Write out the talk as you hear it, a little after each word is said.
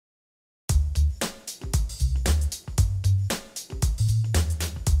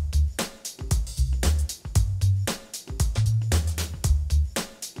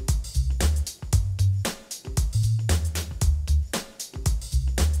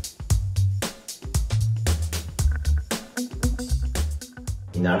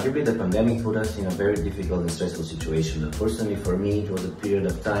Inarguably, the pandemic put us in a very difficult and stressful situation. Personally, for me, it was a period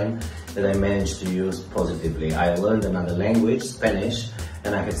of time that I managed to use positively. I learned another language, Spanish,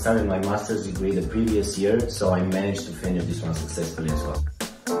 and I had started my master's degree the previous year, so I managed to finish this one successfully as well.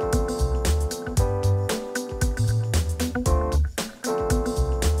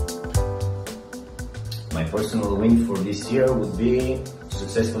 My personal win for this year would be to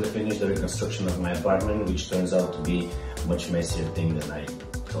successfully finish the reconstruction of my apartment, which turns out to be a much messier thing than I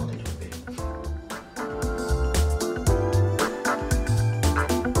thought it would be.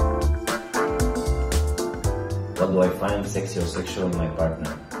 What do I find sexy or sexual in my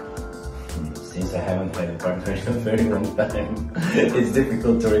partner? Since I haven't had a partner in a very long time, it's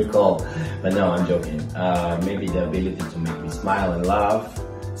difficult to recall. But no, I'm joking. Maybe the ability to make me smile and laugh,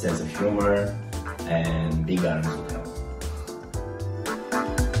 sense of humor, and big arms would help.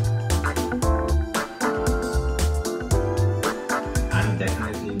 I'm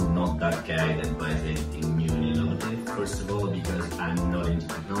definitely not that guy that buys anything new and innovative. First of all, because I'm not into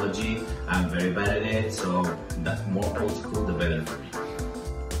technology, I'm very bad at it, so the more old school, the better for me.